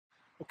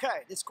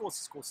Okay, this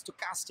course is called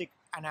Stochastic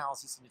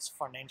Analysis and its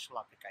Financial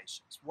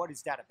Applications. What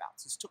is that about?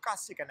 So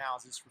stochastic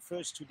analysis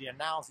refers to the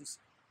analysis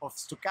of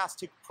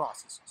stochastic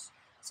processes.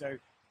 So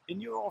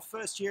in your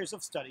first years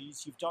of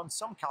studies, you've done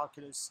some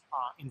calculus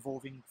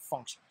involving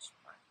functions.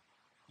 Right?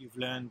 You've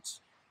learned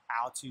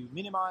how to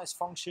minimize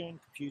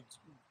function,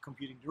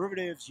 computing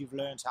derivatives. You've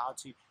learned how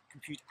to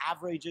compute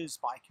averages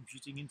by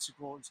computing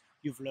integrals.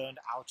 You've learned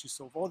how to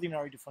solve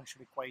ordinary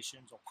differential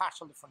equations or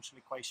partial differential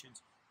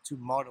equations to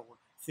model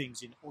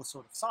things in all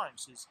sorts of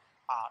sciences,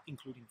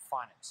 including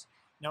finance.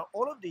 Now,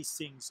 all of these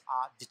things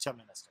are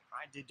deterministic,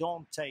 right? They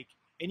don't take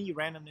any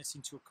randomness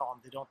into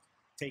account. They don't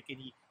take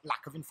any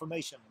lack of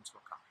information into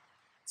account.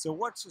 So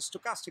what's a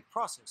stochastic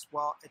process?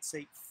 Well, it's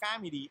a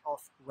family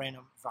of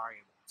random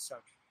variables. So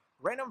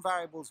random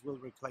variables will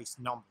replace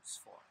numbers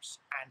for us,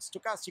 and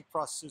stochastic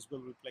processes will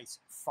replace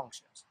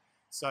functions.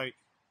 So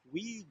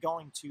we're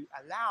going to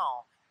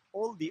allow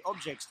all the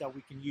objects that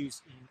we can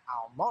use in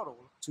our model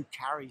to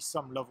carry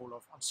some level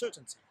of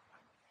uncertainty.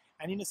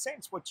 And in a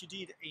sense, what you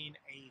did in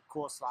a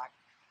course like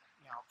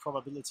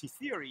probability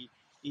theory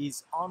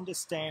is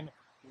understand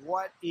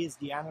what is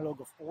the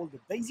analog of all the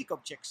basic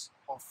objects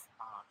of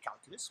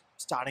calculus,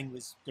 starting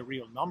with the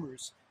real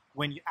numbers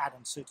when you add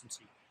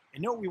uncertainty.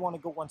 And now we want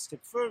to go one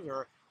step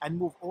further and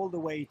move all the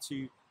way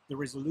to the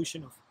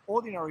resolution of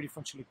ordinary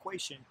differential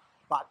equation,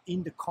 but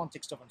in the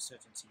context of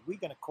uncertainty. We're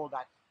going to call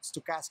that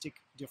stochastic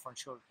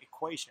differential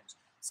equations.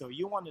 So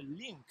you want to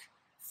link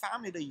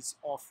families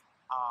of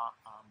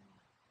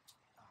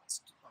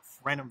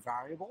random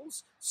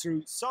variables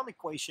through some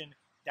equation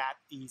that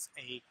is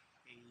a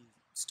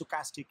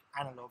stochastic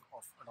analog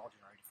of an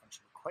ordinary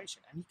differential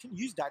equation. And you can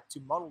use that to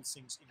model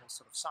things in all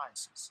sorts of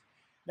sciences.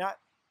 Now,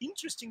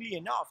 interestingly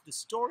enough, the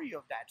story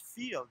of that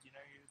field,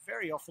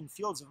 very often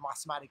fields of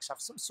mathematics have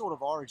some sort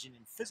of origin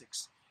in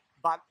physics.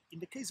 But in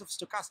the case of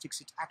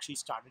stochastics, it actually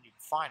started in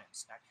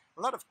finance. Now,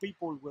 a lot of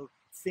people will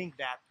think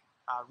that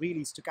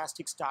really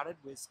stochastic started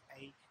with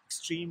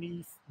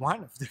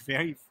one of the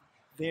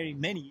very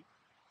many,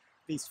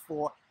 these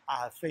four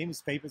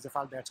famous papers of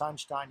Albert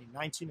Einstein in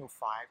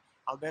 1905.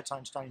 Albert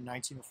Einstein in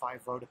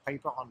 1905 wrote a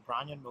paper on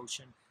Brownian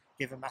motion,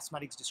 gave a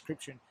mathematics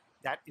description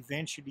that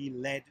eventually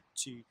led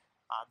to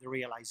the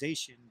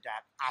realization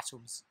that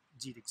atoms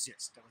did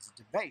exist. There was a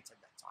debate at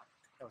that time.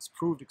 That was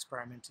proved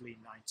experimentally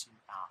in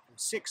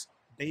 1906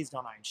 based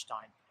on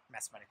Einstein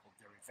mathematical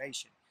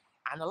derivation.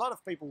 And a lot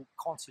of people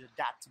consider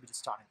that to be the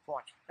starting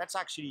point. That's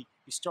actually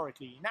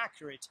historically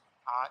inaccurate.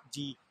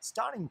 The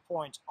starting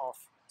point of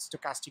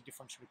stochastic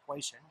differential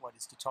equation, what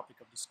is the topic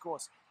of this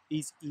course,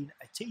 is in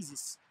a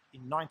thesis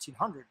in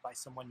 1900 by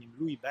someone named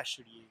Louis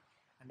Bachelier.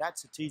 And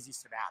that's a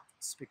thesis about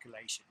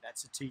speculation.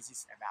 That's a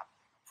thesis about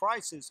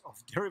prices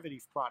of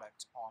derivative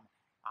products on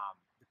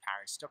the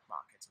Paris stock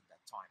market at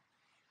that time.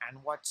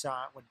 And what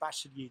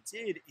Bachelier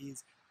did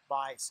is,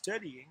 by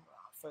studying,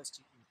 first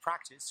in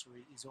practice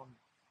through his own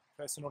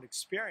personal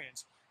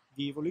experience,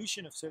 the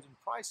evolution of certain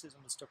prices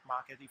on the stock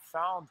market, he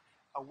found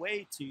a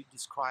way to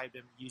describe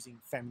them using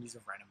families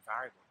of random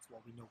variables,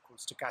 what we know called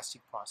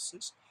stochastic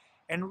processes,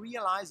 and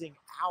realizing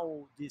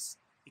how these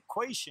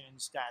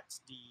equations that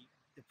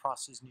the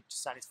process need to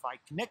satisfy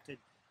connected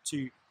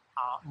to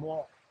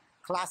more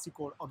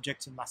classical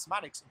objects in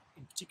mathematics,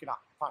 in particular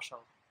partial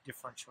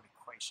differential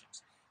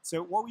equations.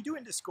 So what we do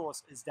in this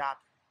course is that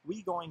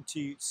we're going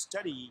to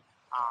study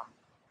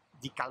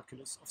the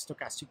calculus of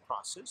stochastic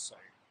processes. So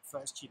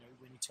first,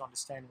 we need to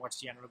understand what's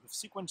the analog of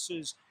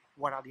sequences,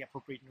 what are the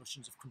appropriate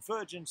notions of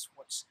convergence,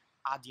 what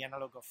are the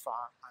analog of,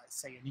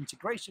 say, an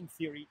integration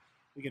theory.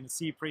 We're going to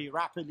see pretty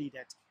rapidly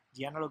that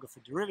the analog of a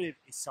derivative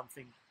is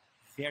something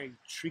very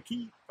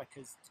tricky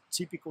because the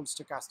typical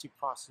stochastic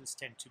processes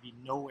tend to be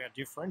nowhere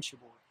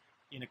differentiable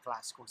in a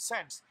classical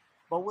sense.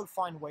 But we'll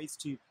find ways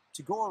to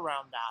go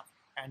around that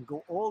and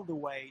go all the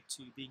way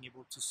to being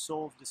able to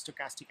solve the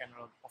stochastic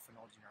analog of an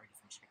ordinary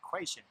differential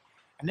equation.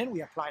 And then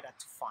we apply that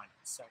to finance.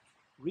 So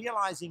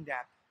realizing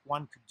that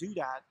one could do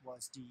that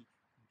was the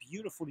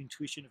beautiful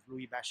intuition of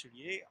Louis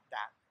Bachelier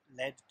that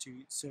led to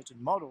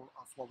certain model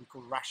of what we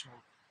call rational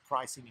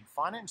pricing in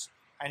finance.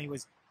 And it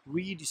was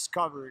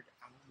rediscovered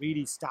and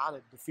really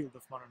started the field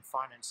of modern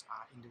finance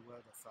in the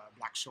world of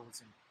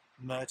Black-Scholes and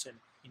Merton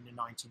in the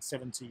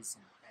 1970s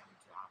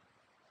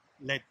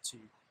and led to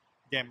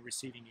them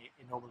receiving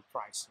a Nobel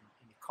Prize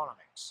in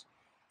economics.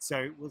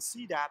 So we'll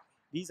see that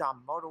these are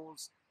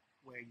models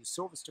where you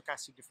solve a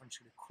stochastic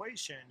differential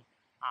equation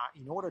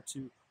in order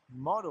to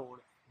model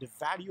the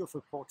value of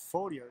a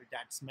portfolio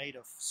that's made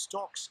of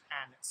stocks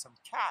and some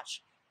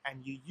cash,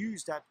 and you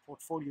use that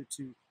portfolio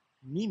to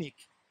mimic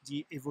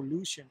the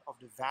evolution of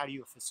the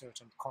value of a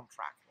certain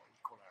contract, what we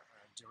call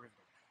a derivative.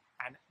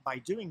 And by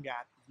doing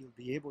that, you'll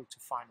be able to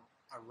find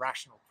a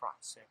rational price.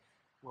 So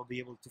we'll be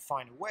able to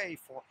find a way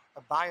for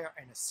a buyer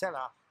and a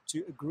seller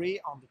to agree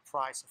on the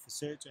price of a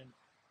certain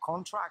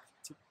contract.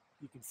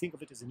 You can think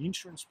of it as an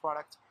insurance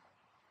product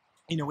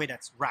in a way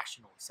that's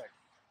rational. So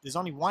there's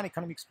only one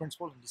economics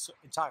principle in this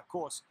entire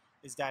course,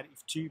 is that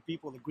if two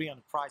people agree on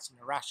the price in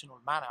a rational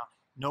manner,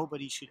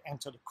 nobody should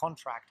enter the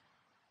contract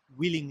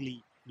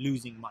willingly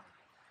losing money.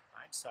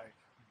 Right? So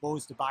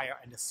both the buyer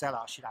and the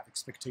seller should have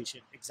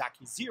expectation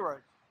exactly zero,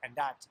 and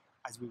that,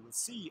 as we will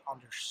see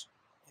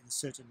in a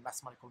certain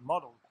mathematical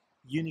model,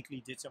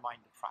 uniquely determine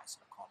the price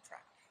of the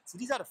contract. So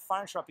these are the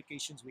financial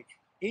applications we're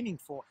aiming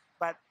for,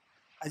 but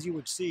as you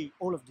would see,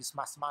 all of this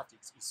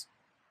mathematics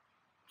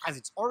has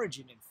its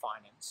origin in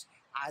finance,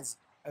 has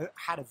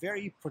had a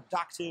very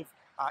productive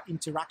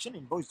interaction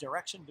in both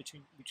directions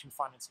between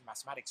finance and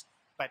mathematics,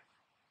 but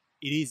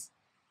it is,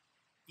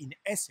 in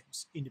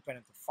essence,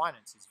 independent of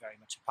finance. Is very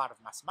much a part of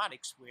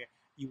mathematics, where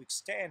you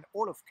extend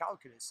all of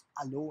calculus,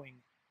 allowing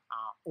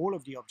all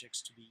of the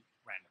objects to be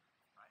random.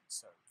 Right?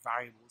 So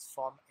variables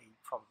from a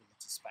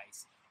probability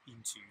space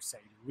into,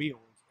 say, the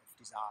real, if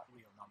these are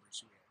real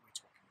numbers we're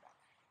talking about.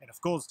 And of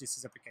course, this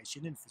is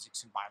application in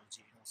physics and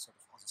biology and all sort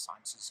of other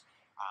sciences.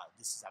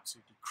 This is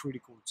absolutely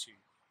critical to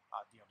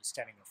the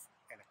understanding of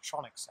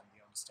electronics and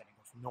the understanding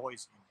of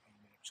noise in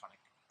electronic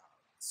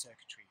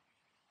circuitry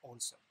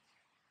also.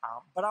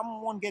 But I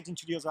won't get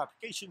into the other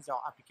applications.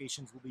 Our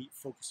applications will be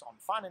focused on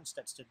finance.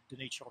 That's the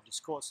nature of this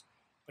course.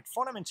 But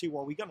fundamentally,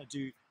 what we're going to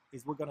do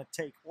is we're going to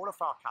take all of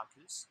our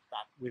calculus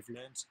that we've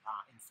learned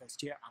in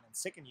first year and in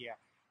second year,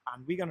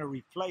 and we're going to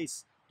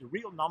replace the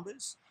real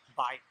numbers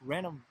by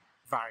random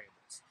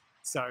variables.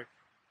 So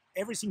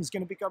everything is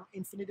going to become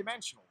infinite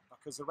dimensional,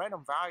 because the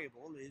random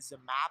variable is a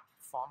map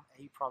from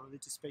a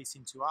probability space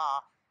into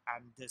R,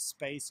 and the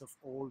space of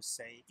all,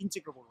 say,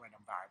 integrable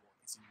random variable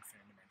is an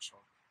infinite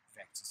dimensional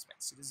vector space.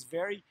 So there's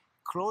very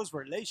close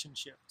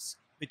relationships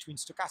between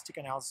stochastic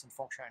analysis and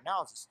functional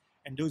analysis,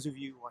 and those of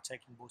you who are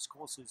taking both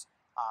courses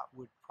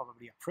would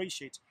probably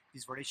appreciate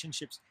these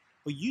relationships,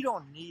 but you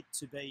don't need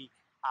to be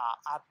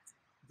at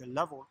the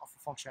level of a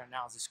functional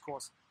analysis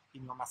course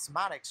in your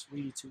mathematics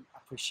really to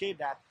appreciate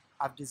that.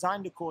 I've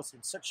designed the course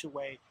in such a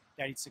way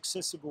that it's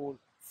accessible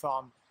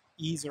from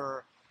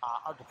either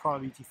the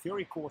probability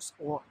theory course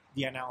or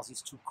the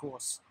analysis 2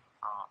 course.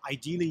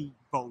 Ideally,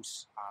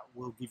 both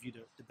will give you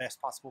the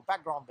best possible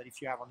background, but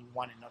if you have only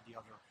one and not the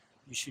other,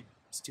 you should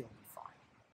still be fine.